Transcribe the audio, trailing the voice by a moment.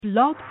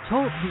Blog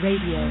Talk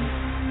Radio.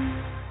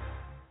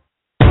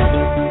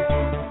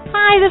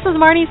 Hi, this is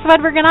Marnie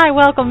Swedberg, and I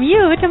welcome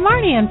you to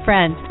Marnie and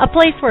Friends, a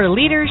place where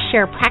leaders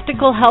share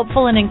practical,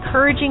 helpful, and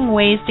encouraging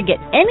ways to get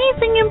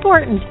anything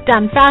important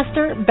done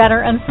faster,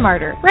 better, and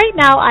smarter. Right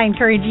now, I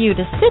encourage you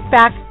to sit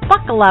back,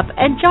 buckle up,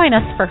 and join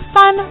us for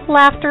fun,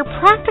 laughter,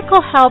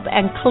 practical help,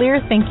 and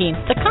clear thinking,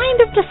 the kind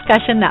of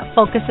discussion that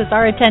focuses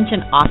our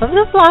attention off of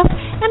the fluff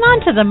and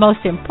onto the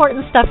most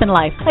important stuff in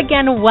life.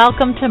 Again,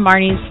 welcome to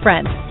Marnie's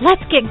Friends.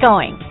 Let's get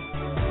going.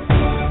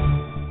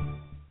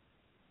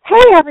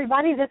 Hey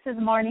everybody, this is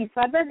Marnie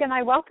Swedberg, and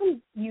I welcome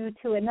you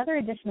to another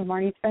edition of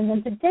Marnie's Friends.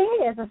 And today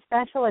is a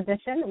special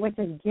edition, which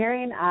is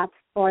gearing up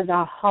for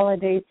the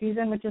holiday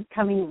season, which is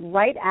coming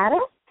right at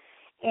us.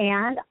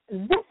 And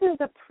this is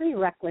a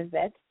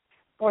prerequisite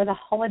for the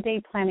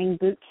Holiday Planning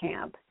Boot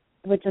Camp,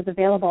 which is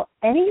available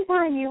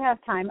anytime you have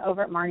time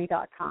over at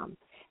Marnie.com.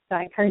 So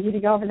I encourage you to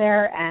go over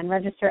there and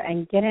register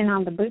and get in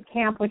on the boot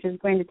camp, which is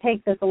going to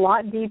take this a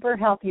lot deeper,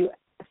 help you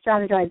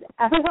strategize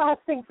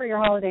everything for your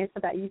holidays so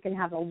that you can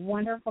have a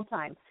wonderful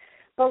time.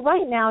 But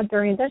right now,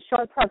 during this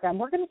short program,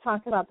 we're going to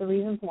talk about the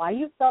reasons why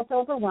you felt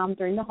overwhelmed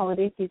during the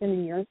holiday season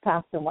in years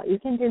past and what you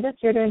can do this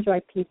year to enjoy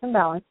peace and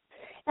balance,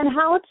 and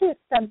how to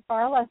spend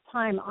far less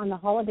time on the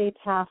holiday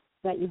tasks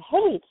that you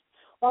hate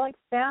while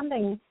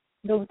expanding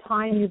the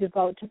time you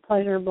devote to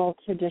pleasurable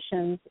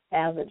traditions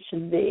as it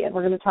should be. And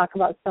we're going to talk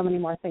about so many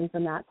more things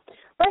than that.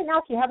 Right now,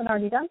 if you haven't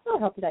already done so, I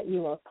hope that you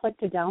will click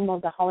to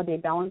download the Holiday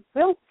Balance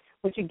Wheel,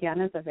 which again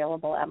is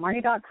available at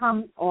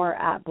Marnie.com or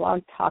at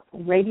Blog Talk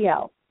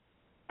Radio.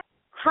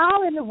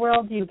 How in the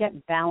world do you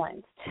get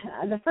balanced?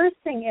 The first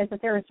thing is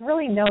that there is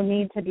really no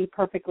need to be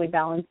perfectly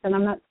balanced, and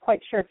I'm not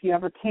quite sure if you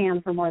ever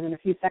can for more than a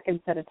few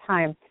seconds at a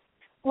time.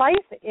 Life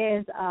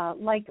is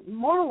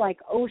more like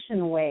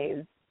ocean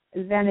waves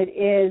than it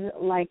is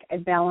like a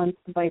balanced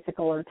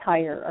bicycle or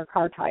tire or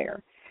car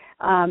tire.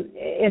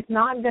 It's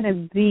not going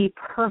to be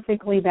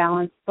perfectly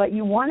balanced, but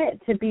you want it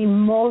to be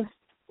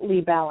mostly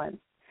balanced.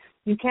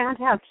 You can't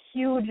have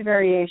huge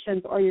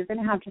variations, or you're going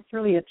to have just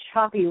really a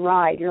choppy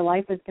ride. Your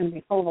life is going to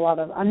be full of a lot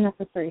of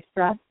unnecessary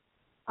stress,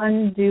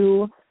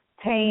 undue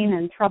pain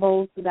and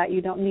troubles that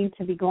you don't need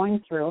to be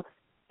going through.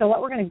 So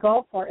what we're going to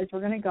go for is we're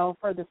going to go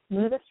for the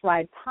smoothest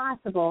ride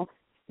possible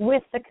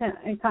with the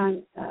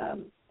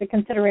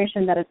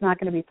consideration that it's not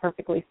going to be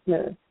perfectly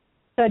smooth.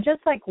 So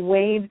just like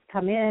waves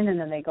come in and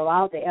then they go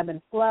out, they ebb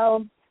and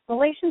flow,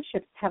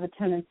 relationships have a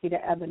tendency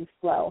to ebb and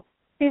flow.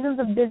 Seasons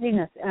of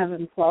busyness ebb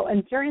and flow.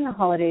 And during the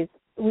holidays,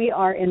 we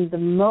are in the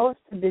most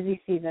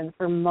busy season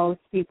for most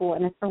people,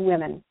 and it's for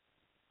women.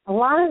 A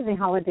lot of the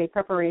holiday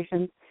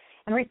preparations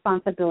and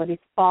responsibilities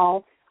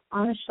fall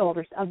on the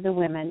shoulders of the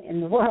women in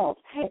the world.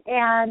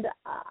 And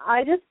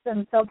I just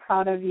am so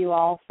proud of you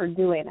all for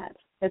doing it.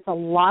 It's a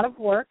lot of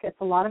work. It's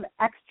a lot of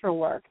extra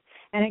work,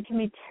 and it can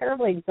be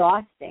terribly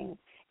exhausting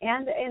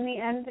and, in the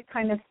end,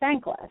 kind of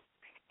thankless.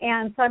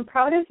 And so I'm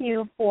proud of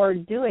you for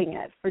doing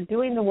it, for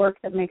doing the work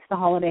that makes the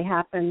holiday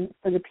happen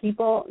for the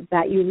people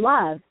that you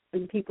love, for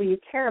the people you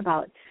care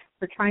about,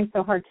 for trying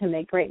so hard to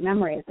make great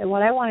memories. And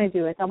what I want to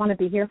do is I want to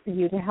be here for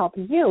you to help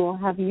you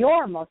have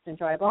your most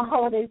enjoyable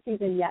holiday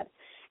season yet.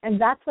 And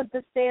that's what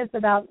this day is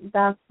about.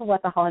 That's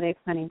what the Holiday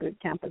Planning Boot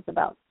Camp is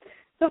about.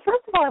 So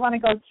first of all, I want to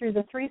go through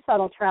the 3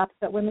 subtle traps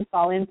that women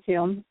fall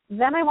into.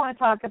 Then I want to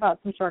talk about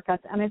some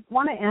shortcuts, and I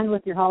want to end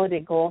with your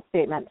holiday goal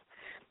statement.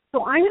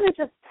 So I'm going to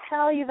just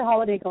tell you the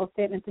holiday goal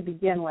statement to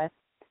begin with.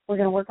 We're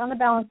going to work on the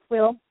balance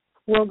wheel.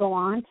 We'll go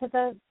on to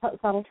the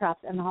subtle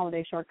traps and the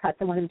holiday shortcuts,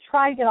 and we're going to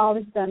try to get all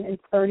this done in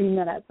 30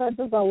 minutes. So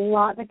there's a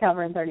lot to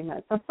cover in 30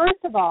 minutes. So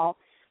first of all,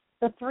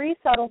 the 3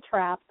 subtle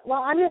traps.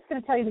 Well, I'm just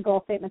going to tell you the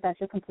goal statement that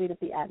you'll complete at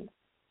the end.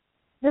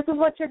 This is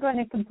what you're going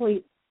to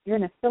complete. You're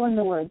going to fill in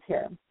the words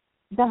here.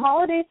 The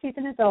holiday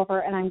season is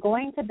over, and I'm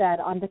going to bed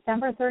on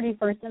December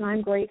 31st, and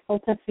I'm grateful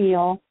to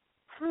feel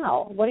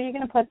how? What are you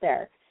going to put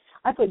there?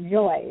 I put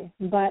joy,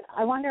 but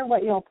I wonder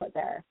what you'll put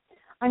there.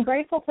 I'm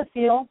grateful to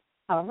feel,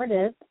 however it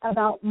is,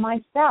 about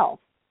myself.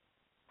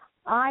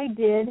 I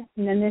did,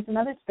 and then there's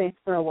another space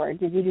for a word.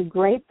 Did you do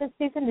great this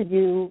season? Did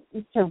you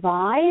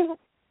survive?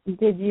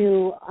 Did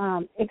you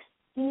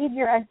exceed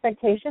your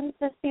expectations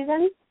this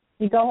season?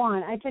 You go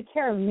on. I took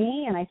care of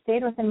me, and I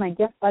stayed within my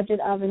gift budget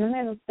of, and then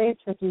there's a space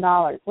for some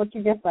dollars. What's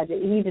your gift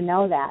budget? You need to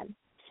know that.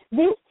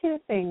 These 2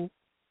 things,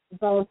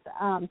 both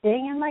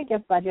staying in my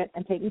gift budget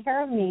and taking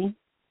care of me,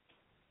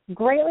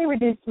 greatly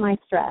reduced my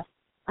stress.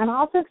 I'm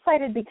also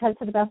excited because,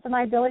 to the best of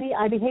my ability,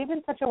 I behaved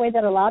in such a way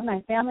that allowed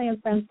my family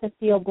and friends to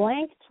feel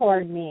blank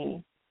toward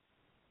me.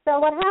 So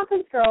what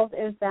happens, girls,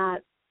 is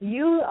that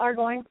you are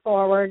going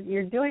forward.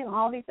 You're doing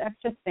all these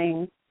extra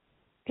things.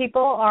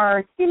 People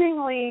are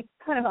seemingly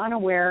kind of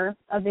unaware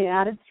of the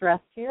added stress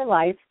to your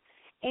life.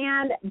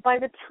 And by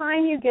the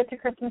time you get to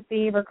Christmas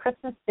Eve or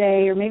Christmas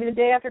Day or maybe the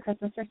day after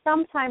Christmas or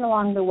sometime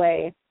along the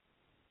way,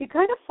 you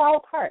kind of fall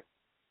apart.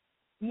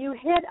 You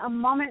hit a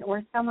moment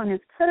where someone is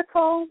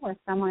critical, where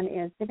someone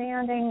is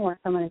demanding, where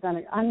someone is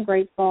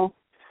ungrateful,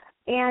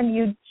 and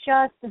you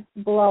just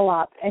blow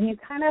up. And you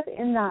kind of,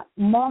 in that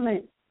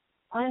moment,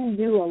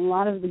 undo a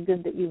lot of the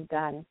good that you've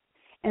done.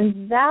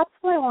 And that's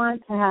what I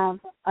want to have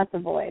us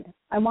avoid.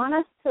 I want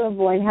us to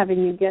avoid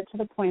having you get to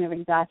the point of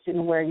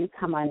exhaustion where you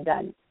come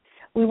undone.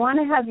 We want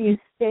to have you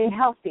stay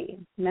healthy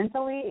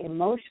mentally,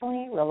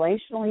 emotionally,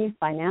 relationally,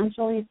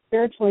 financially,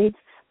 spiritually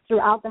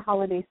throughout the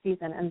holiday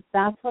season. And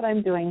that's what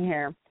I'm doing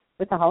here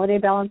with the Holiday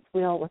Balance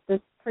Wheel, with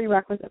this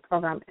prerequisite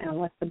program, and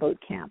with the boot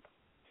camp.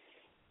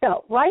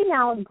 So right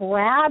now,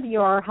 grab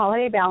your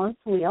Holiday Balance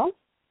Wheel,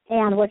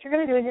 and what you're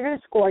going to do is you're going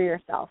to score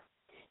yourself.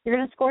 You're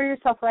going to score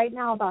yourself right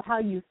now about how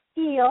you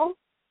feel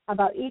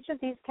about each of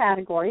these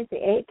categories, the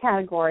 8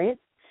 categories,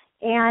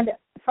 and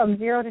from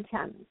 0 to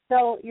 10.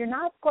 So you're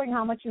not scoring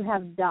how much you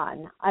have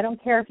done. I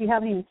don't care if you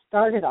haven't even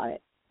started on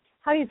it.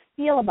 How do you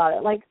feel about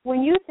it? Like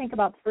when you think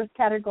about the first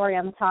category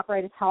on the top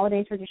right is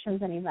holiday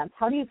traditions and events.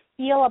 How do you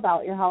feel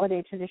about your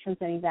holiday traditions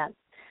and events?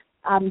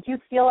 Do you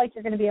feel like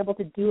you're going to be able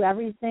to do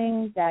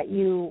everything that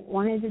you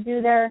wanted to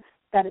do there,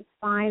 that it's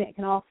fine, it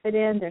can all fit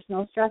in, there's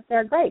no stress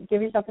there? Great,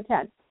 give yourself a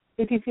 10.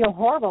 If you feel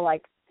horrible,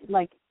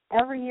 like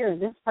every year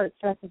this part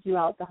stresses you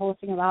out, the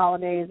hosting of the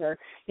holidays, or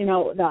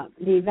the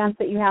events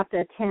that you have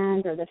to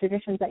attend, or the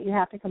traditions that you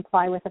have to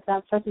comply with, if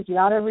that stresses you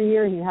out every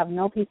year and you have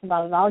no peace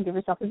about it at all, give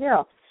yourself a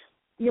 0.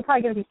 You're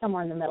probably going to be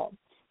somewhere in the middle.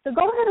 So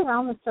go ahead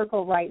around the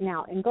circle right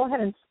now and go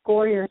ahead and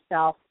score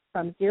yourself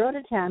from 0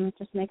 to 10.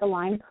 Just make a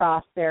line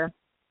across there.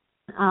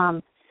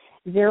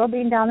 0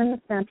 being down in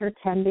the center,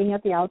 10 being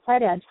at the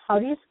outside edge. How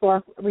do you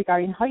score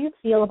regarding how you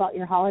feel about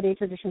your holiday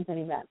traditions and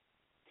events?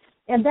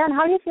 And then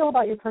how do you feel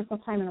about your personal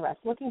time and rest?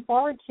 Looking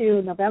forward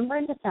to November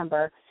and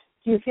December,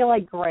 do you feel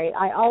like, great,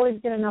 I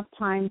always get enough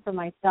time for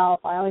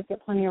myself, I always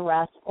get plenty of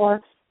rest? Or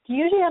do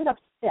you usually end up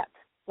sick,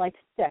 like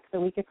sick the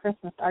week of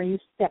Christmas? Are you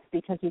sick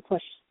because you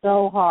pushed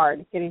so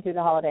hard getting through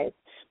the holidays?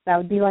 That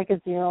would be like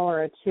a 0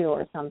 or a 2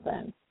 or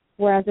something.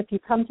 Whereas if you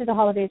come to the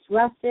holidays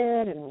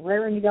rested and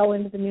raring to go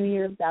into the new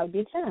year, that would be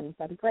a 10.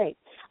 That'd be great.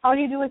 How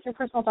do you do with your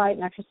personal diet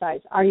and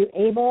exercise? Are you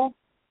able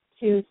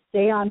to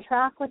stay on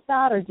track with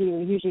that, or do you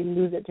usually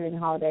lose it during the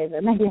holidays?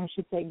 Or maybe I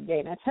should say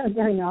gain it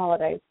during the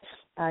holidays.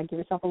 Give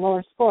yourself a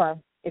lower score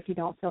if you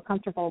don't feel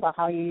comfortable about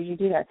how you usually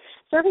do there.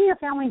 Serving your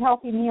family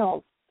healthy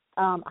meals.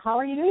 How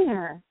are you doing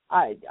there?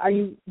 Do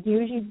you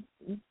usually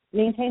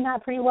maintain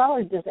that pretty well,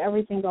 or does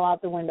everything go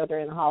out the window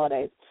during the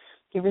holidays?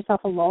 Give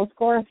yourself a low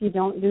score if you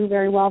don't do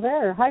very well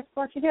there, or high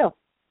score if you do.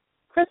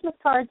 Christmas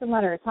cards and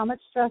letters. How much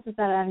stress is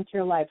that adding to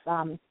your life?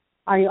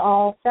 Are you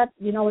all set?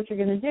 You know what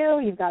you're going to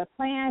do. You've got a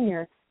plan.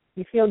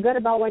 You feel good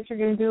about what you're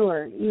going to do,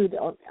 or you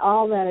don't.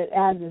 All that it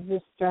adds is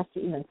just stress to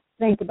even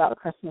think about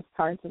Christmas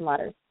cards and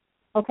letters.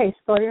 Okay,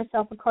 score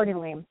yourself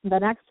accordingly. The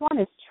next one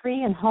is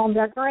tree and home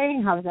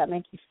decorating. How does that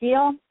make you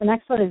feel? The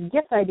next one is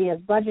gift ideas,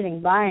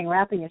 budgeting, buying,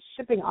 wrapping, and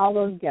shipping all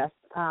those gifts.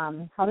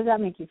 How does that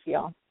make you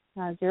feel?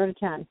 0 to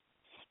 10.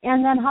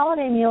 And then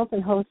holiday meals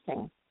and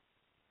hosting,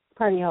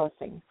 party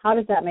hosting. How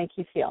does that make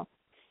you feel?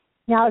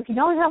 Now, if you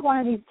don't have one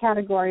of these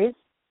categories,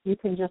 you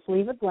can just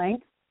leave it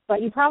blank,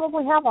 but you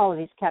probably have all of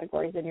these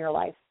categories in your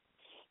life.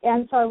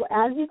 And so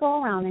as you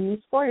go around and you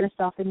score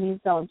yourself in these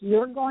zones,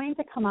 you're going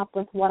to come up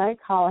with what I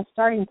call a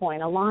starting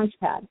point, a launch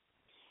pad.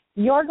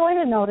 You're going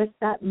to notice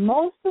that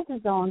most of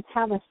the zones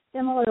have a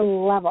similar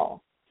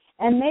level.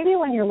 And maybe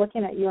when you're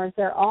looking at yours,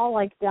 they're all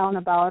like down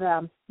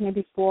about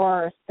maybe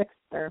 4 or 6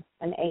 or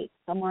an 8,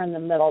 somewhere in the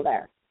middle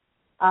there.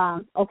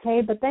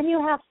 Okay, but then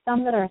you have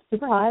some that are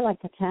super high, like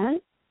a 10,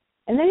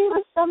 and then you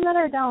have some that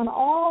are down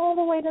all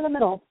the way to the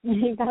middle.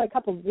 You've got a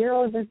couple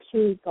 0s or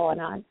 2s going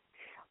on.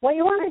 What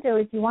you want to do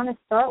is you want to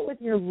start with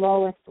your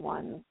lowest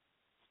ones.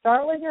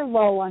 Start with your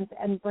low ones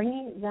and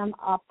bringing them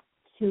up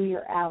to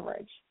your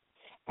average.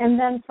 And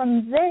then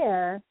from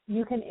there,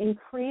 you can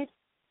increase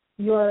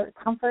your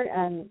comfort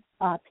and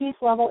peace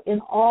level in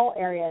all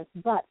areas.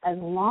 But as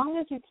long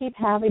as you keep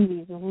having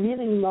these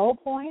really low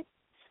points,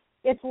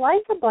 it's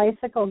like a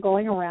bicycle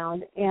going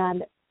around,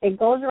 and it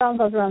goes around,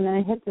 then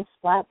it hits this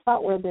flat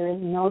spot where there is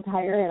no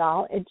tire at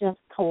all. It just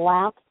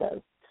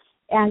collapses.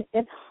 And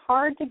it's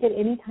hard to get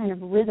any kind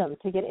of rhythm,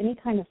 to get any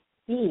kind of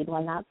speed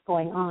when that's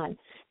going on.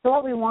 So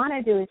what we want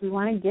to do is we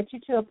want to get you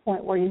to a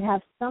point where you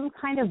have some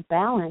kind of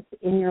balance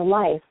in your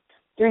life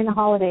during the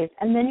holidays,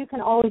 and then you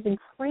can always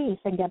increase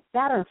and get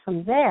better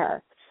from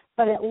there,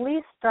 but at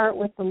least start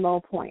with the low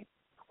point.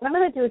 What I'm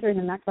going to do during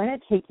the next, I'm going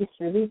to take you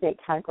through these 8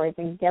 categories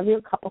and give you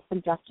a couple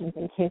suggestions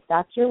in case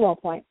that's your low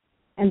point.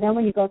 And then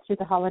when you go through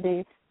the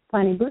holiday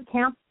planning boot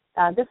camp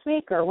this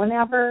week or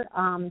whenever,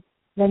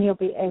 then you'll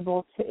be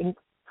able to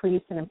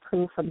increase and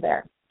improve from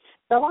there.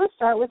 So I want to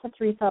start with the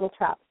 3 subtle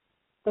traps.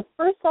 The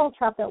first subtle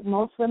trap that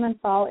most women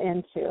fall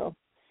into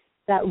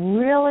that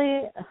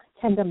really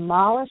can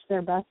demolish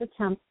their best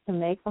attempts to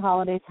make the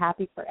holidays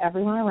happy for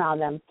everyone around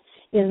them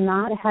is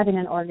not having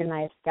an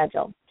organized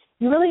schedule.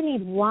 You really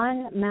need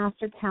one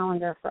master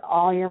calendar for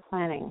all your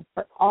planning,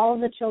 for all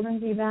of the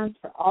children's events,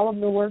 for all of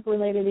the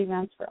work-related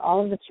events, for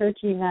all of the church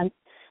events,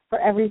 for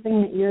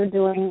everything that you're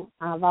doing,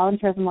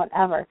 volunteerism,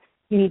 whatever.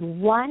 You need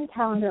one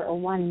calendar or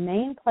one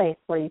main place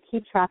where you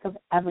keep track of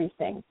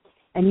everything.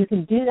 And you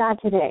can do that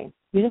today.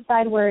 You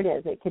decide where it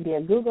is. It can be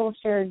a Google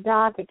shared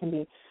doc. It can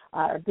be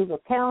a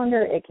Google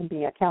Calendar. It can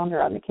be a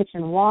calendar on the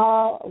kitchen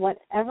wall.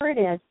 Whatever it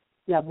is,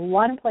 you have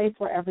one place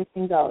where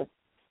everything goes,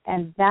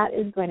 and that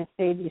is going to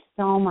save you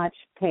so much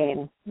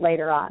pain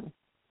later on.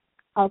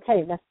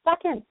 Okay, the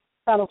second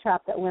subtle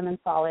trap that women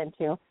fall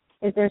into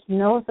is there's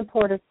no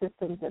supportive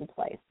systems in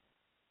place.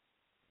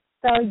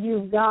 So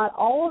you've got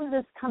all of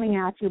this coming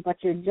at you, but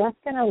you're just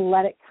going to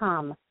let it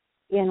come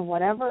in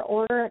whatever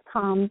order it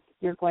comes.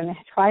 You're going to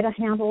try to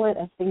handle it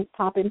as things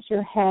pop into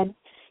your head.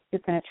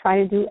 You're going to try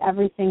to do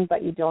everything,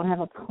 but you don't have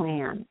a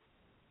plan.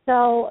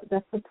 So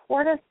the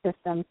supportive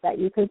systems that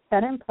you could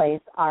set in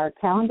place are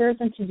calendars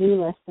and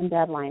to-do lists and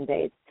deadline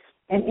dates.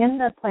 And in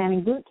the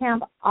planning boot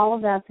camp, all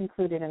of that's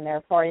included in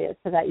there for you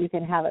so that you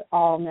can have it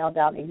all nailed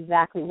down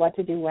exactly what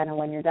to do when and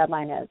when your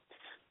deadline is.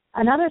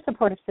 Another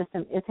supportive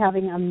system is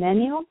having a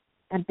menu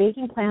and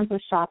baking plans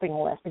with shopping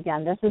lists.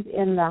 Again, this is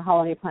in the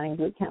holiday planning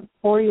boot camp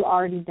for you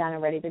already done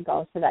and ready to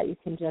go so that you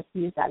can just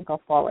use that and go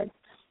forward.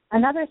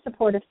 Another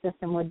supportive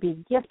system would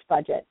be gift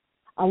budget,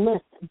 a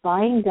list,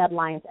 buying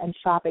deadlines, and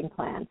shopping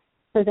plan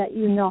so that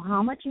you know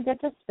how much you get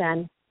to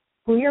spend,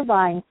 who you're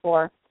buying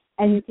for,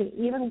 and you can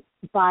even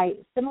buy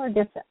similar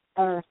gifts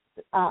or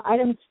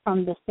items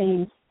from the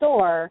same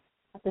store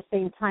at the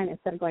same time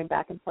instead of going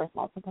back and forth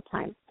multiple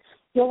times.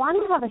 You'll want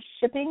to have a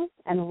shipping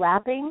and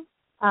wrapping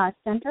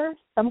center,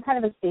 some kind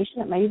of a station.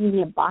 It might even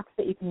be a box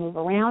that you can move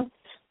around,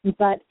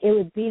 but it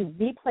would be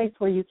the place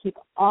where you keep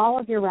all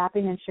of your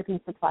wrapping and shipping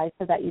supplies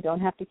so that you don't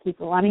have to keep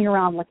running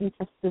around looking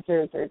for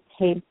scissors or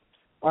tape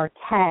or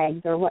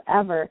tags or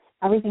whatever.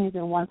 Everything is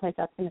in one place.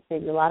 That's going to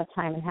save you a lot of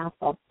time and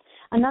hassle.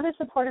 Another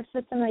supportive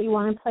system that you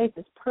want in place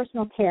is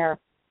personal care,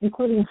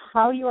 including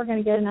how you are going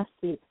to get enough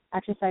sleep,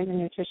 exercise, and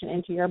nutrition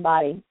into your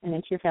body and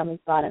into your family's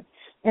body.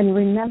 And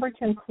remember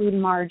to include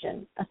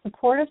margin. A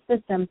supportive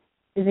system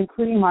is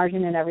including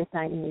margin in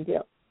everything you do.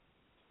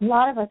 A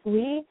lot of us,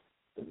 we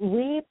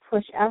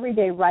push every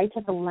day right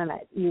to the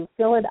limit. You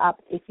fill it up.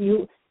 If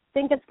you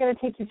think it's going to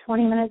take you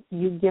 20 minutes,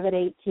 you give it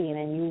 18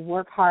 and you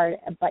work hard,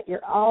 but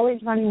you're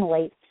always running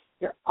late.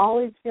 You're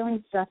always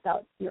feeling stressed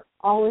out. You're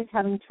always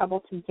having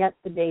trouble to get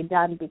the day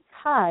done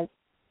because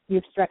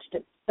you've stretched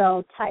it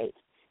so tight.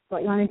 So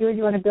what you want to do is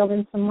you want to build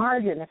in some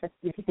margin. If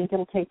you think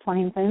it'll take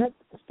 20 minutes,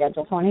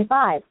 schedule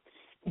 25.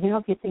 If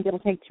you think it'll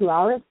take 2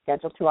 hours,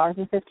 schedule 2 hours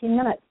and 15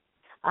 minutes.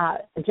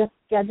 Just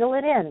schedule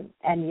it in.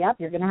 And, yep,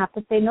 you're going to have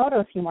to say no to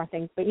a few more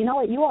things. But you know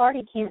what? You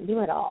already can't do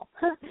it all.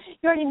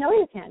 You already know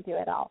you can't do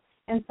it all.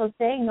 And so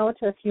saying no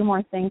to a few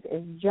more things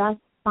is just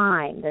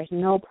fine. There's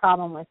no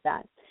problem with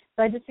that.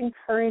 So I just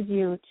encourage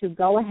you to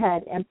go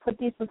ahead and put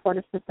these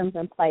supportive systems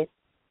in place.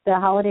 The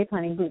Holiday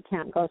Planning Boot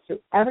Camp goes through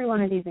every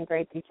one of these in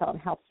great detail and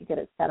helps you get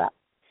it set up.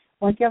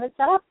 Once you have it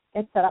set up,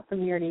 it's set up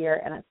from year to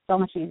year, and it's so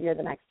much easier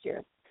the next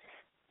year.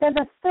 Then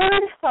the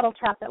third subtle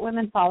trap that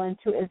women fall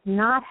into is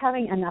not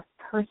having enough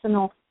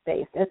personal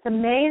space. It's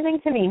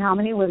amazing to me how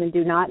many women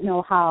do not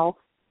know how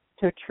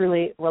to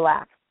truly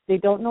relax. They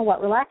don't know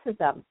what relaxes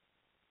them.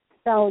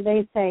 So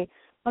they say,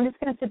 I'm just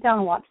going to sit down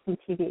and watch some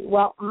TV.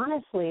 Well,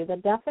 honestly, the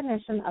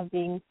definition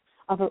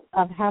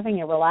of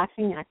having a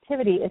relaxing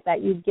activity is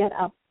that you get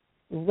up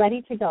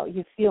ready to go.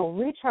 You feel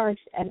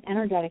recharged and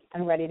energetic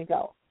and ready to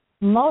go.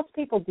 Most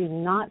people do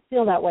not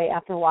feel that way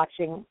after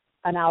watching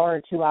an hour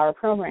or 2 hour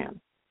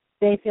program.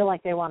 They feel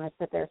like they want to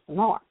sit there some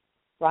more,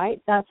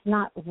 right? That's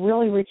not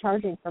really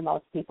recharging for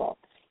most people.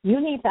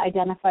 You need to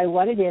identify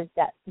what it is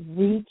that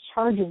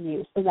recharges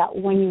you so that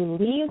when you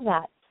leave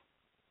that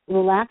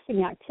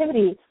relaxing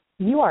activity,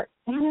 you are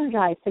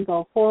energized to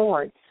go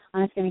forward.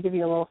 I'm just going to give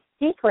you a little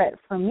secret.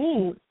 For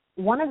me,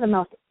 one of the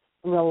most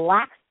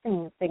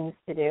relaxing things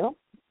to do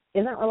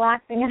isn't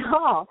relaxing at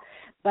all,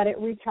 but it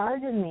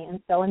recharges me,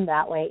 and so in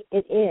that way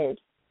it is.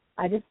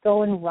 I just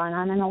go and run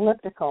on an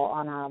elliptical,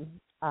 on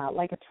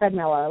like a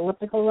treadmill or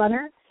elliptical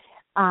runner.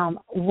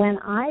 When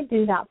I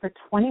do that for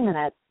 20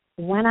 minutes,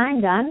 when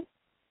I'm done,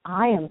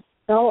 I am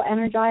so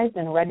energized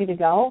and ready to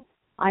go.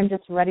 I'm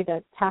just ready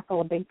to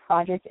tackle a big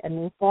project and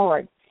move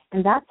forward.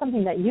 And that's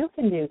something that you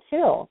can do,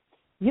 too.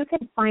 You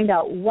can find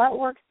out what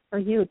works for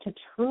you to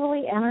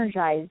truly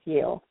energize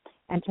you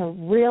and to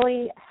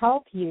really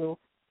help you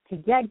to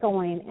get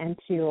going and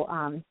to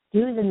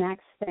do the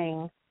next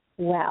thing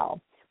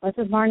well. This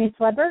is Marnie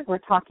Swedberg. We're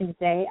talking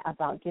today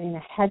about getting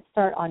a head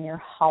start on your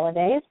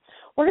holidays.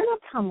 We're going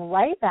to come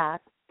right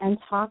back and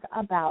talk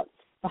about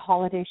the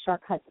holiday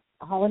shortcuts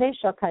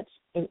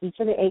in each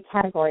of the 8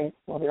 categories.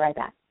 We'll be right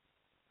back.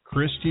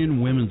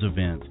 Christian Women's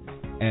Event.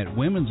 At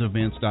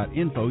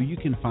womensevents.info, you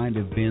can find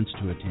events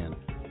to attend.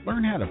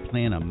 Learn how to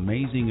plan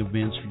amazing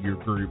events for your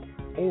group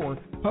or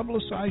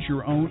publicize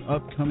your own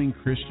upcoming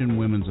Christian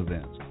women's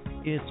events.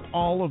 It's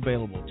all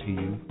available to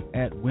you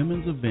at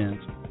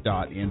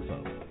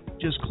womensevents.info.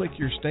 Just click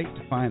your state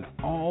to find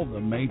all the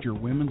major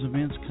women's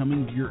events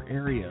coming to your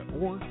area,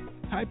 or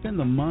type in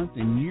the month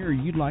and year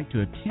you'd like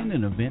to attend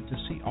an event to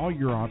see all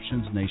your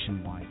options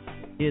nationwide.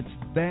 It's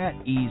that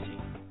easy.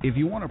 If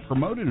you want to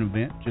promote an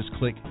event, just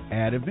click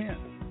Add Event.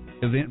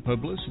 Event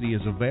publicity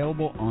is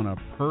available on a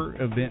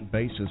per-event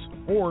basis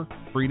or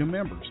free to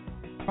members.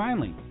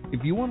 Finally,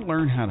 If you want to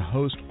learn how to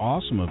host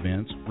awesome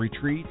events,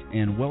 retreats,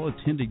 and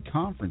well-attended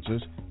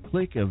conferences,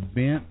 click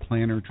Event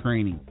Planner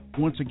Training.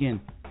 Once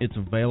again, it's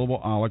available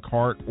a la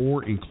carte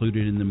or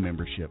included in the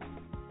membership.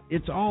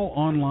 It's all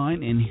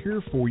online and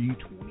here for you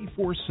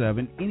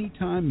 24/7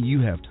 anytime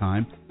you have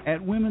time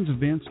at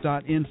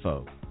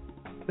womensevents.info.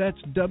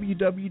 That's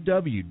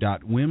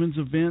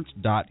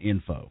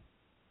www.womensevents.info.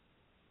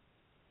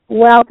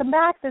 Welcome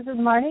back. This is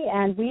Marty,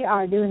 and we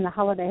are doing the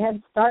Holiday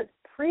Head Start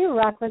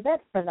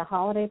prerequisite for the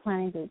Holiday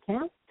Planning Boot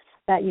Camp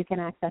that you can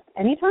access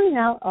anytime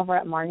now over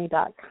at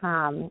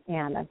marnie.com.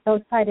 And I'm so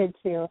excited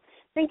to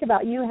think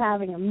about you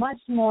having a much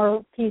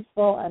more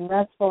peaceful and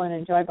restful and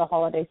enjoyable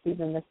holiday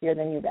season this year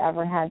than you've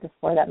ever had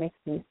before. That makes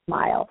me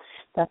smile.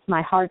 That's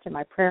my heart and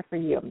my prayer for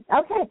you.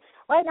 Okay,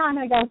 right now I'm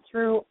going to go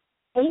through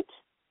 8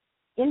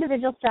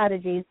 individual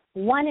strategies,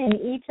 one in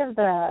each of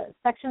the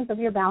sections of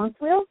your balance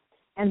wheel.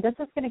 And this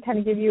is going to kind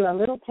of give you a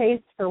little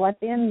taste for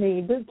what's in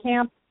the boot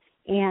camp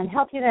and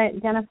help you to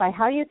identify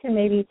how you can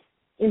maybe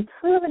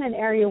improve in an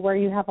area where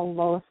you have a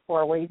low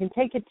score, where you can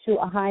take it to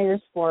a higher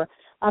score,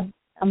 a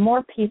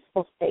more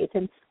peaceful state.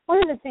 And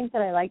one of the things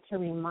that I like to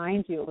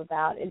remind you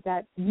about is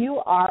that you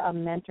are a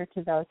mentor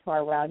to those who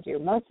are around you.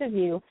 Most of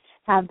you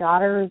have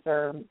daughters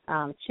or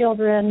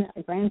children,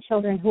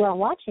 grandchildren who are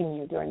watching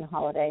you during the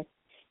holidays.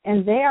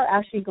 And they are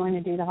actually going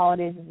to do the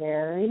holidays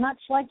very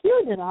much like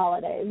you do the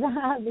holidays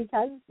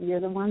because you're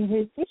the one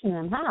who's teaching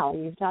them how.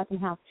 You've taught them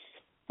how.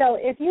 So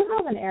if you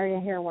have an area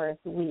here where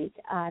it's weak,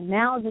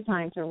 now is the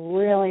time to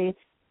really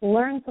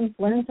learn some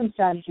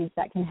strategies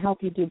that can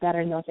help you do better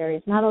in those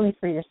areas, not only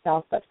for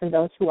yourself but for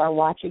those who are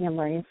watching and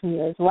learning from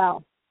you as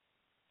well.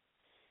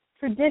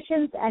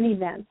 Traditions and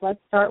events.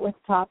 Let's start with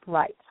top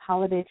right,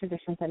 holiday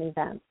traditions and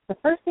events. The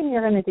first thing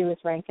you're going to do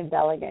is rank and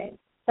delegate.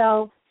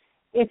 So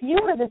if you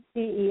were the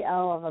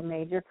CEO of a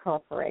major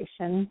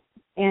corporation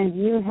and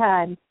you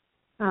had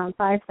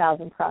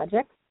 5,000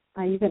 projects,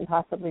 you couldn't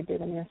possibly do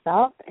them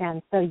yourself,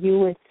 and so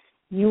you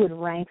would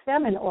rank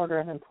them in order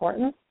of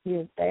importance. You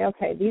would say,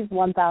 okay, these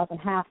 1,000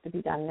 have to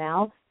be done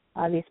now.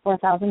 These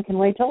 4,000 can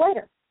wait till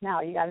later.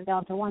 Now you got it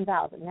down to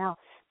 1,000. Now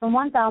from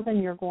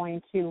 1,000 you're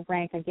going to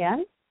rank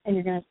again, and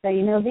you're going to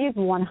say, these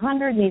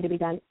 100 need to be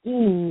done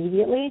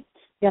immediately.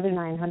 The other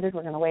 900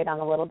 we're going to wait on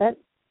a little bit.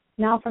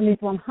 Now from these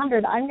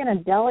 100, I'm going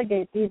to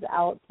delegate these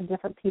out to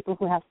different people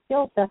who have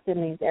skill sets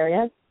in these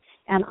areas,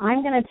 and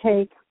I'm going to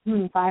take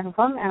 5 of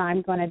them, and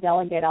I'm going to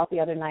delegate out the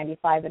other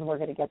 95, and we're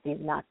going to get these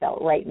knocked out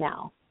right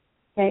now.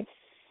 Okay?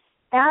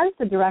 As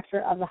the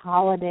director of the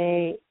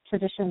Holiday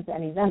Traditions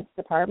and Events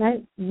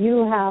Department,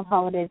 you have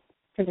holiday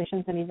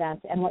traditions and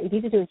events, and what you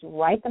need to do is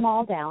write them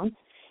all down.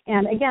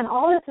 And again,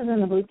 all this is in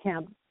the boot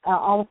camp.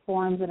 All the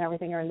forms and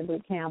everything are in the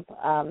boot camp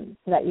so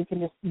that you can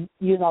just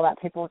use all that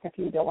paperwork if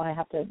you don't want to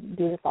have to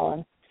do this all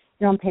on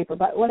your own paper.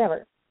 But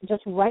whatever,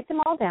 just write them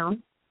all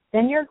down.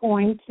 Then you're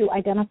going to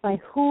identify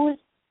who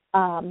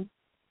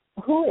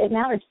it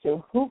matters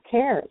to, who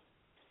cares.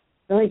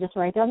 Really just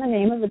write down the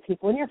name of the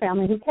people in your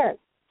family who cares.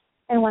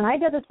 And when I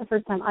did this the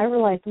first time, I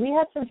realized we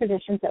had some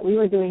traditions that we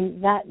were doing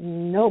that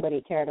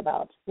nobody cared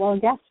about. Well,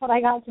 guess what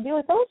I got to do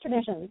with those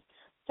traditions?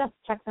 Just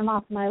check them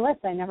off my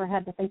list. I never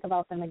had to think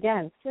about them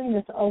again. Doing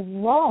this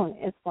alone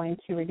is going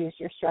to reduce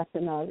your stress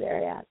in those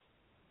areas.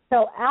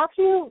 So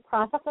after you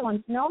cross off the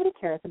ones nobody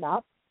cares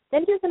about,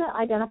 then you're going to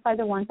identify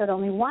the ones that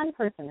only one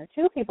person or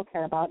 2 people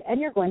care about, and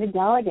you're going to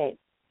delegate.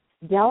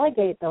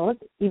 Delegate those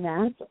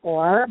events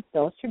or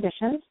those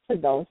traditions to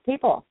those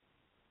people.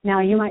 Now,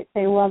 you might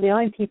say, well, the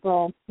only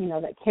people,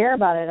 that care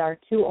about it are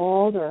too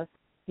old or,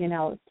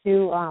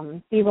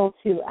 too feeble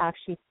to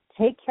actually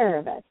take care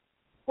of it.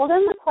 Well,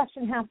 then the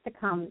question has to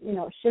come,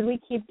 should we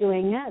keep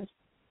doing it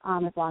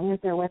as long as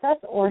they're with us,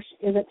 or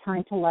is it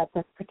time to let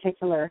this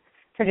particular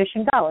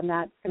tradition go? And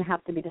that's going to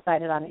have to be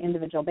decided on an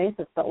individual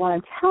basis. But what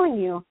I'm telling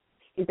you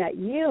is that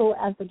you,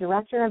 as the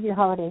director of your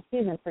holiday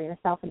season for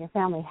yourself and your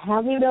family,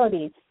 have the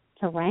ability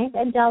to rank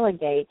and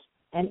delegate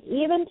and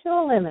even to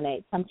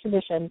eliminate some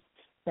traditions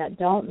that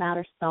don't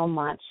matter so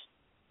much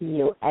to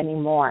you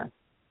anymore.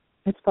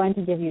 It's going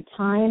to give you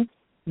time,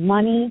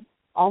 money,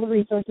 all the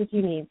resources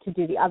you need to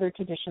do the other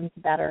traditions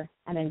better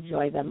and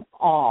enjoy them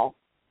all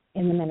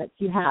in the minutes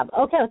you have.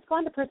 Okay, let's go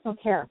on to personal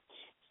care.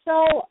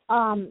 So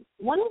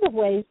one of the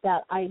ways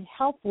that I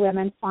help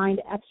women find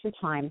extra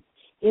time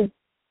is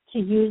to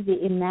use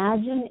the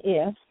Imagine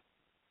If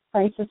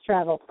Crisis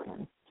Travel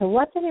Plan. So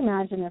what's an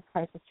Imagine If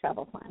Crisis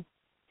Travel Plan?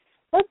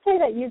 Let's say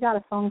that you got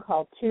a phone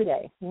call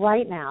today,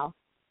 right now,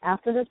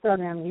 after this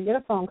program, you get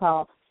a phone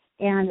call,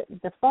 and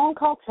the phone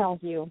call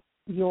tells you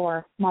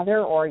your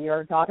mother or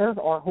your daughter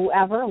or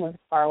whoever lives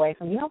far away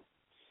from you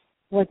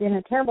was in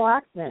a terrible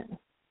accident,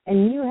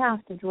 and you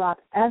have to drop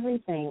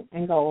everything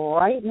and go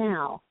right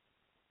now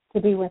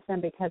to be with them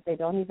because they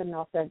don't even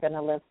know if they're going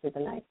to live through the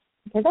night.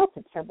 Okay, that's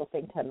a terrible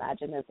thing to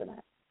imagine, isn't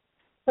it?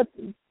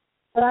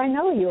 But I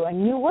know you,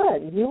 and you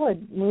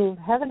would move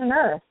heaven and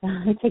earth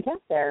to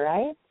get there,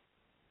 right?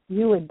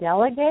 You would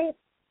delegate,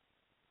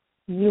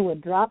 you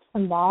would drop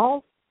some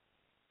balls,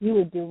 you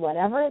would do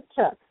whatever it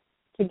took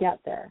to get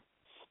there.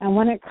 And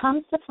when it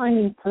comes to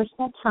finding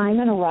personal time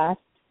and rest,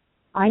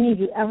 I need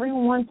you every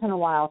once in a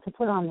while to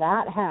put on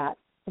that hat,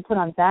 to put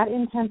on that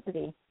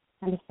intensity,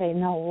 and to say,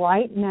 no,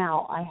 right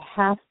now I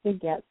have to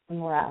get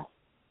some rest.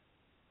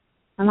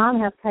 My mom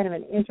has kind of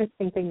an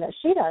interesting thing that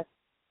she does.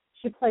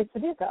 She plays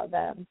Sudoku,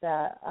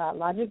 the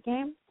logic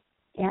game,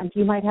 and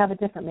you might have a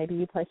different, maybe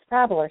you play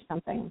Scrabble or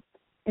something.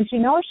 And she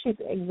knows she's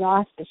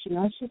exhausted. She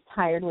knows she's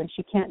tired when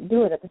she can't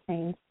do it at the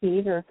same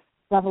speed or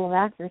level of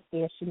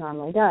accuracy as she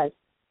normally does.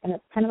 And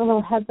it's kind of a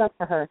little heads up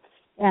for her.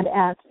 And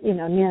at,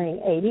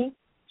 nearing 80,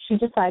 she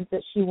decides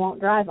that she won't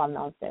drive on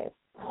those days.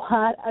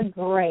 What a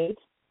great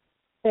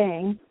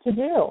thing to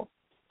do,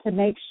 to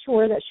make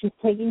sure that she's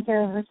taking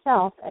care of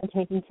herself and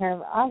taking care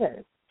of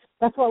others.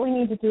 That's what we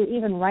need to do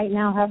even right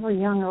now, however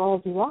young or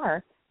old you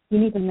are. You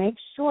need to make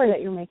sure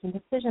that you're making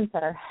decisions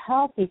that are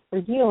healthy for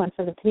you and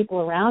for the people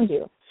around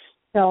you.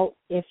 So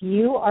if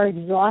you are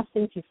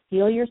exhausted, if you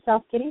feel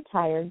yourself getting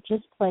tired,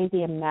 just play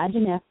the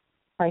Imagine If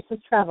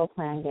Priceless Travel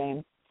Plan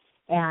game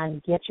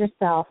and get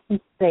yourself some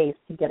space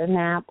to get a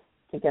nap,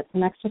 to get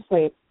some extra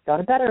sleep, go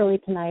to bed early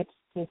tonight,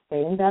 to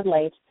stay in bed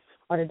late,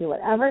 or to do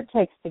whatever it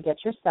takes to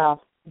get yourself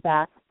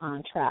back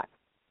on track.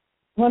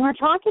 When we're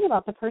talking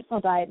about the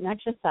personal diet and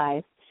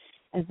exercise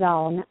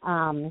zone,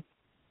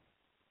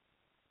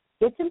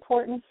 it's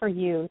important for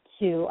you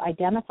to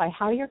identify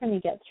how you're going to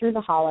get through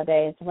the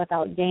holidays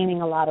without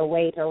gaining a lot of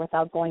weight or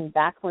without going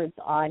backwards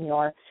on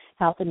your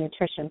health and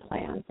nutrition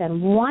plans.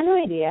 And one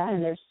idea,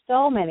 and there's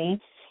so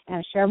many, and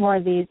I'll share more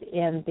of these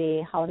in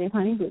the Holiday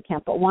Planning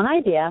Bootcamp, but one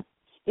idea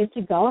is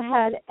to go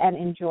ahead and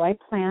enjoy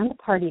planned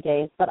party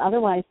days, but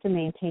otherwise to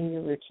maintain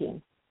your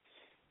routine.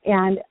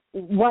 And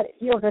what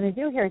you're going to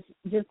do here is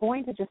you're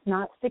going to just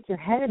not stick your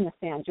head in the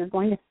sand. You're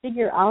going to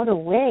figure out a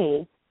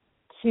way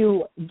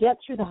to get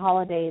through the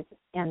holidays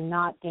and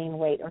not gain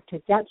weight, or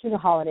to get through the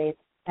holidays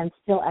and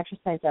still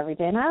exercise every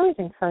day. And I always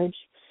encourage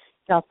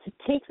y'all to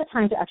take the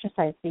time to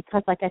exercise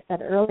because, like I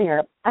said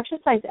earlier,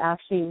 exercise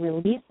actually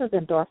releases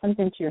endorphins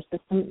into your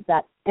system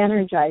that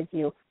energize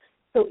you.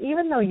 So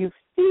even though you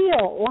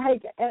feel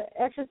like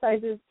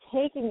exercise is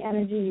taking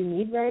energy you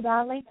need very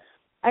badly,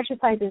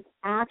 exercise is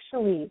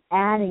actually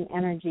adding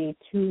energy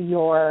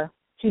to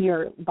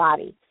your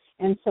body.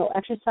 And so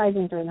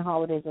exercising during the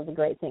holidays is a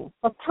great thing.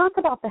 Let's talk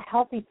about the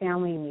healthy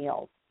family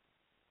meals.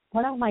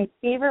 One of my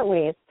favorite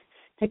ways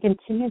to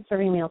continue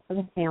serving meals for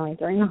the family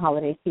during the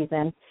holiday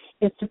season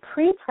is to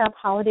pre-prep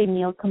holiday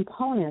meal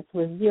components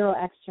with 0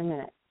 extra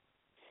minutes.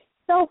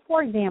 So,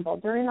 for example,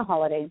 during the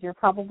holidays, you're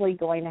probably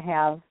going to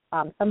have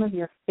some of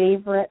your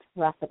favorite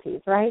recipes,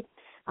 right?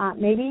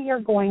 Maybe you're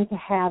going to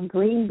have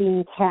green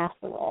bean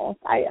casserole.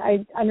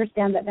 I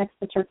understand that next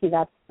to turkey,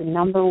 that's the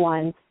number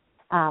one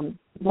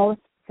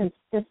most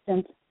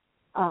consistent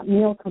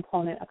meal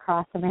component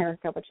across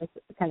America, which is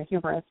kind of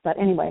humorous. But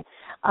anyway,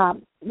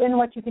 then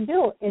what you can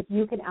do is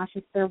you can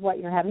actually serve what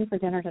you're having for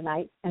dinner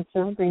tonight and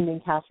serve green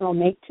bean casserole,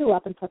 make 2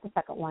 up and put the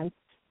second one,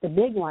 the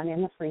big one,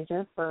 in the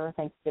freezer for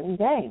Thanksgiving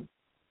Day.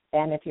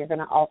 And if you're going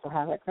to also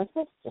have it at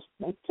Christmas, just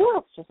make 2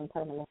 extras and put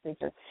them in the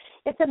freezer.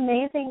 It's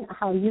amazing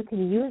how you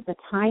can use the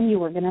time you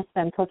were going to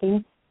spend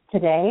cooking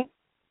today.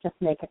 Just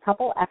make a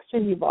couple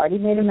extras. You've already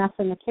made a mess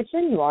in the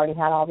kitchen. You already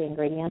had all the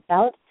ingredients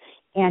out.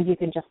 And you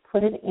can just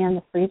put it in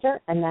the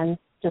freezer, and then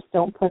just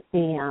don't put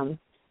the,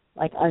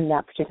 like on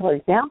that particular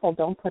example,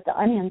 don't put the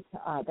onions,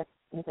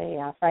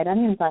 the fried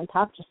onions on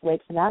top. Just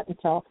wait for that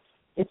until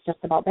it's just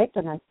about baked,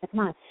 and then stick them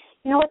on.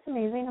 You know what's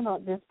amazing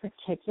about this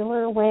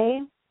particular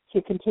way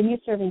to continue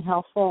serving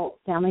healthful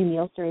family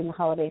meals during the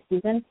holiday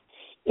season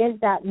is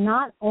that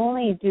not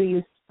only do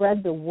you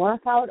spread the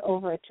work out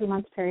over a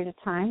 2-month period of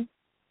time,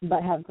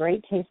 but have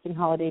great tasting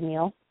holiday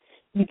meals,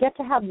 you get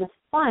to have the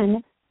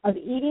fun of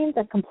eating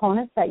the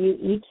components that you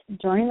eat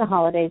during the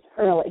holidays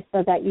early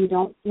so that you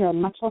don't, you're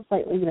much less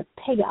likely to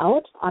pig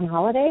out on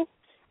holiday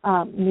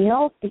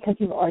meals because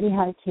you've already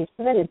had a taste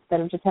of it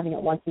instead of just having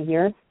it once a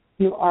year.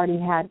 You already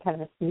had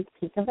kind of a sneak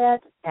peek of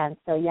it, and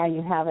so, yeah,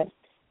 you have it,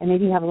 and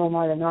maybe you have a little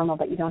more than normal,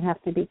 but you don't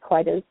have to be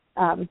quite as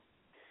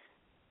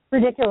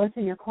ridiculous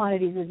in your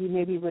quantities as you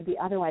maybe would be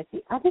otherwise.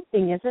 The other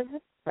thing is it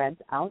spreads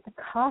out the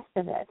cost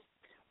of it.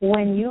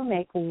 When you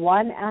make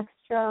 1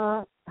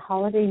 extra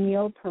holiday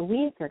meal per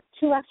week or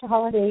 2 extra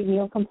holiday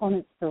meal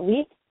components per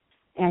week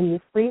and you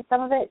freeze some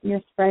of it,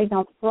 you're spreading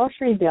out the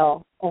grocery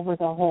bill over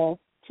the whole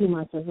 2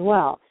 months as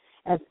well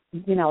as,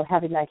 you know,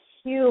 having that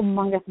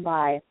humongous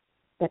buy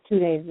the 2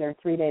 days or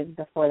 3 days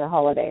before the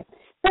holiday.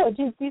 So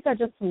these are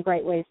just some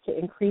great ways to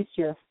increase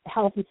your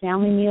healthy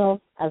family meals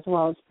as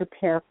well as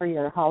prepare for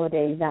your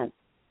holiday events.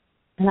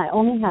 And I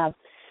only have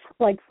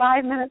like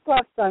 5 minutes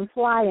left, so I'm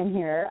flying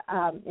here.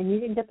 And you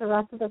can get the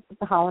rest of this at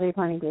the Holiday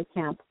Planning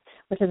Bootcamp,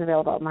 which is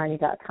available at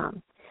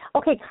Marnie.com.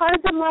 Okay,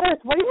 cards and letters.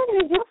 What are you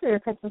going to do for your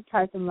Christmas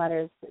cards and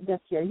letters this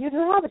year? You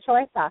do have a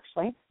choice,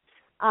 actually.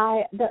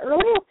 The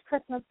earliest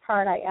Christmas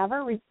card I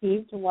ever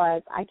received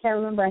was, I can't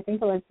remember, I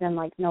think it was in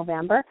like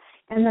November.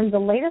 And then the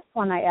latest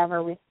one I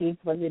ever received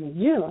was in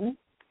June.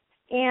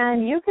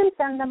 And you can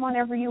send them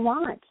whenever you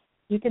want.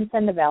 You can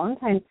send a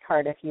Valentine's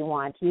card if you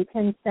want. You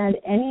can send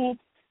any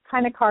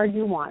kind of card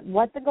you want.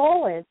 What the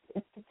goal is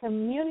to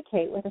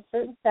communicate with a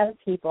certain set of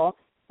people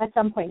at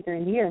some point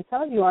during the year. And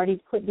some of you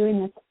already quit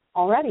doing this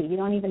already. You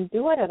don't even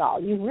do it at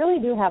all. You really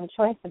do have a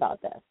choice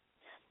about this.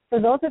 For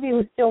those of you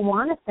who still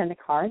want to send a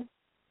card,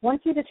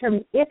 once you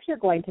determine if you're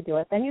going to do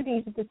it, then you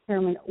need to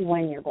determine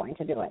when you're going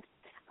to do it.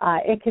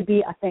 It could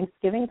be a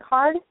Thanksgiving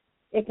card.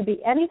 It could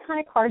be any kind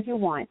of card you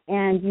want,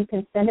 and you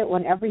can send it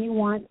whenever you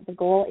want. The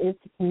goal is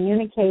to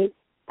communicate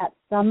at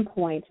some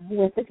point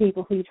with the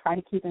people who you try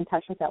to keep in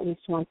touch with at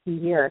least once a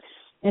year.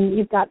 And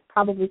you've got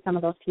probably some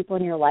of those people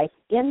in your life.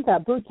 In the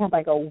boot camp,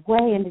 I go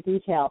way into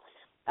detail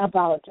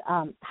about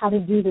how to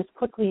do this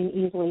quickly and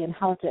easily and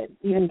how to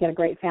even get a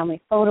great family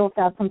photo. If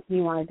that's something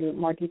you want to do,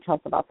 more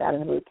details about that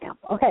in the boot camp.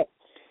 Okay,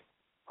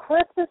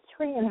 Christmas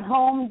tree and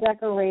home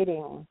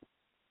decorating.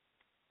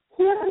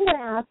 Here I'm going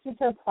to ask you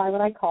to apply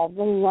what I call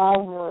the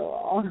love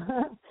rule.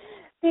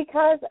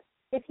 Because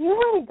if you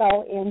were to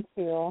go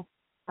into,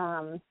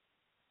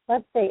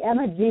 let's say,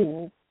 Emma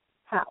Jean's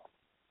house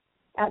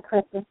at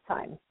Christmas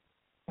time,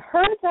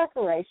 her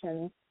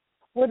decorations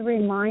would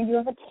remind you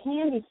of a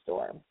candy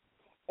store.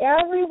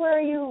 Everywhere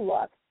you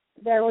look,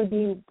 there would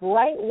be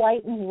bright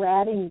white and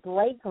red and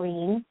bright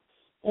green,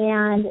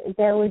 and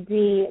there would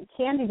be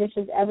candy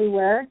dishes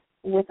everywhere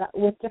with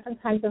different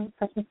kinds of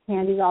Christmas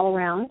candies all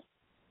around.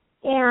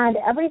 And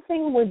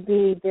everything would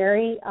be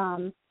very,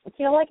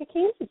 feel like a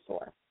candy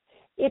store.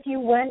 If you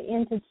went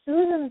into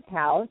Susan's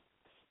house,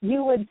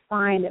 you would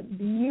find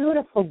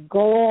beautiful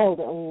gold,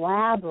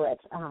 elaborate,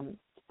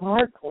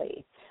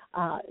 sparkly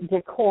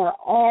decor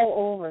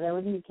all over. There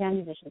wouldn't be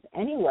candy dishes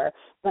anywhere,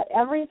 but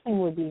everything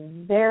would be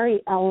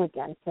very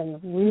elegant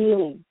and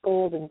really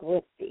gold and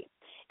glitzy.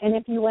 And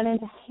if you went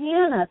into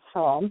Hannah's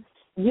home,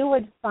 you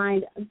would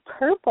find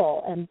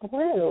purple and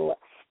blue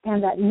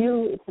and that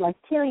new, it's like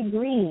teal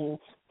green,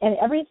 and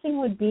everything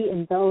would be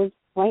in those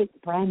bright,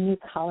 brand new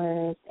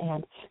colors,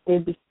 and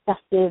they'd be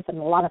festive and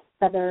a lot of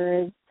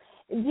feathers.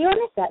 Do you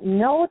understand?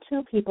 No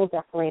two people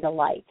decorate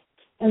alike,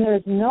 and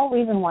there's no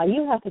reason why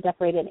you have to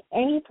decorate in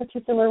any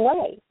particular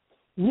way.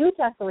 You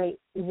decorate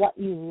what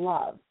you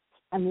love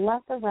and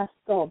let the rest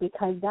go,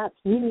 because that's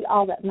really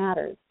all that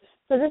matters.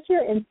 So this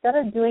year, instead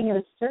of doing it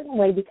a certain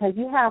way because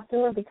you have to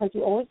or because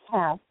you always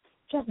have,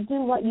 just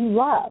do what you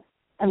love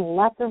and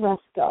let the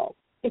rest go.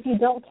 If you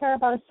don't care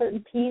about a certain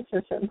piece or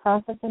a certain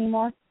process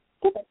anymore,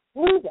 give it,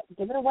 lose it,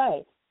 give it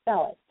away,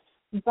 sell it.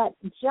 But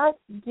just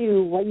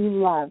do what you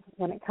love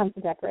when it comes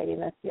to decorating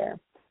this year.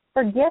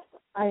 For gifts,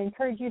 I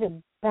encourage you to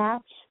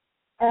batch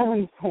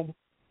everything.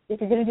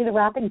 If you're going to do the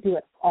wrapping, do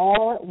it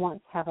all at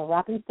once. Have a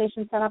wrapping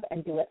station set up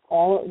and do it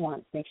all at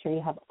once. Make sure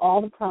you have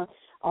all of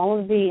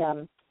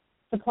the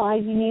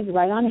supplies you need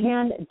right on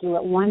hand. Do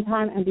it one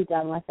time and be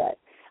done with it.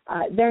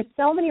 There's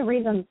so many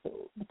reasons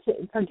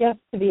for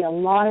gifts to be a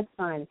lot of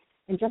fun,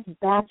 and just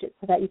batch it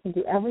so that you can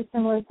do every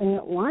similar thing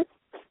at once.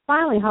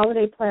 Finally,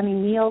 holiday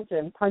planning meals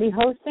and party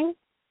hosting.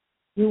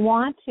 You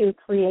want to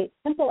create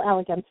simple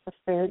elegance for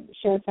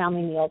shared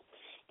family meals.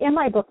 In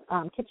my book,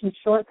 Kitchen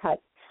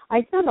Shortcuts,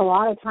 I spend a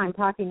lot of time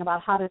talking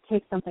about how to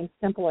take something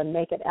simple and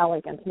make it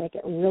elegant, make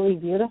it really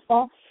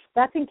beautiful.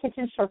 That's in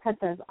Kitchen Shortcuts.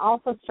 There's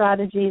also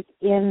strategies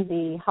in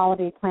the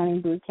holiday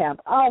planning boot camp.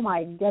 Oh,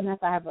 my goodness,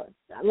 I have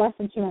less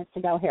than 2 minutes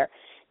to go here.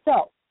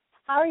 So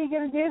how are you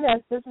going to do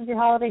this? This is your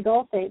holiday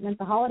goal statement.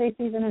 The holiday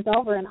season is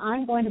over, and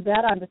I'm going to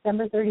bed on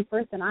December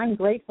 31st, and I'm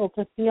grateful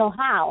to feel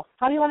how.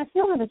 How do you want to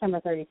feel on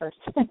December 31st?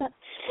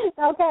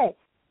 Okay,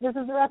 this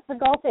is the rest of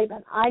the goal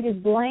statement. I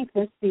did blank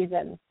this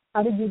season.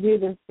 How did you do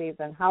this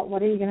season?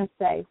 What are you going to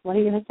say? What are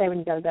you going to say when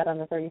you go to bed on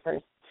the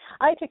 31st?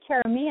 I took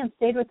care of me and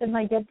stayed within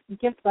my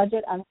gift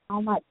budget on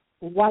how much.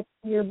 What's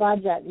your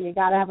budget? You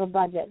got to have a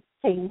budget.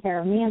 Taking care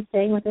of me and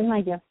staying within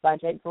my gift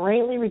budget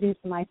greatly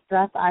reduced my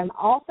stress. I'm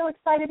also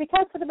excited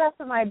because, to the best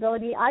of my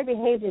ability, I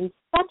behaved in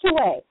such a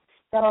way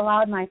that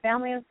allowed my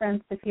family and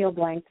friends to feel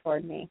blank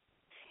toward me.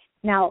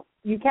 Now,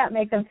 you can't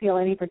make them feel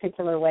any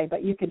particular way,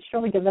 but you can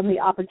surely give them the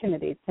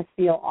opportunity to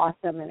feel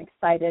awesome and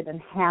excited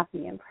and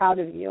happy and proud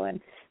of you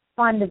and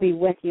fun to be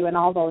with you and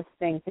all those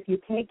things. If you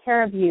take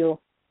care of you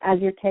as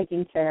you're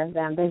taking care of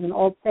them, there's an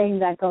old saying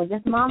that goes,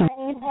 if mama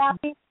ain't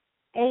happy,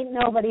 ain't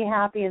nobody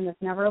happy, and this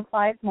never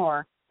applies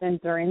more than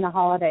during the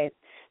holidays.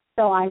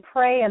 So I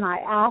pray and I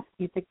ask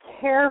you to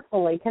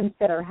carefully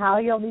consider how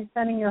you'll be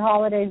spending your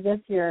holidays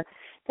this year.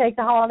 Take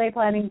the holiday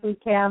planning boot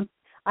camp.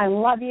 I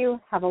love you.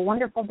 Have a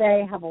wonderful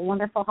day. Have a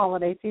wonderful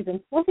holiday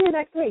season. We'll see you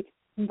next week.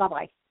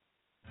 Bye-bye.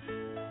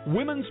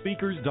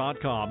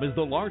 WomenSpeakers.com is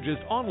the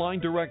largest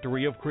online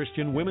directory of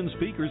Christian women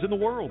speakers in the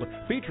world,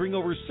 featuring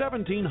over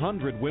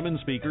 1,700 women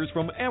speakers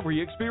from every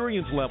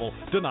experience level,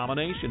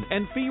 denomination,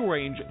 and fee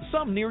range,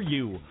 some near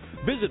you.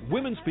 Visit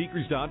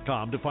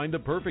WomenSpeakers.com to find the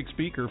perfect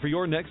speaker for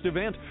your next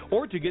event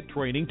or to get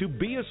training to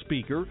be a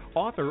speaker,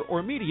 author,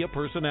 or media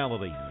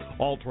personality.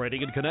 All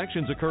training and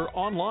connections occur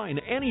online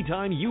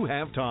anytime you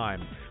have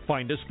time.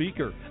 Find a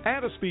speaker,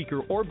 add a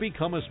speaker, or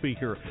become a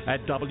speaker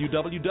at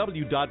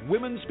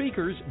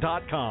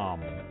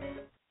www.womenspeakers.com.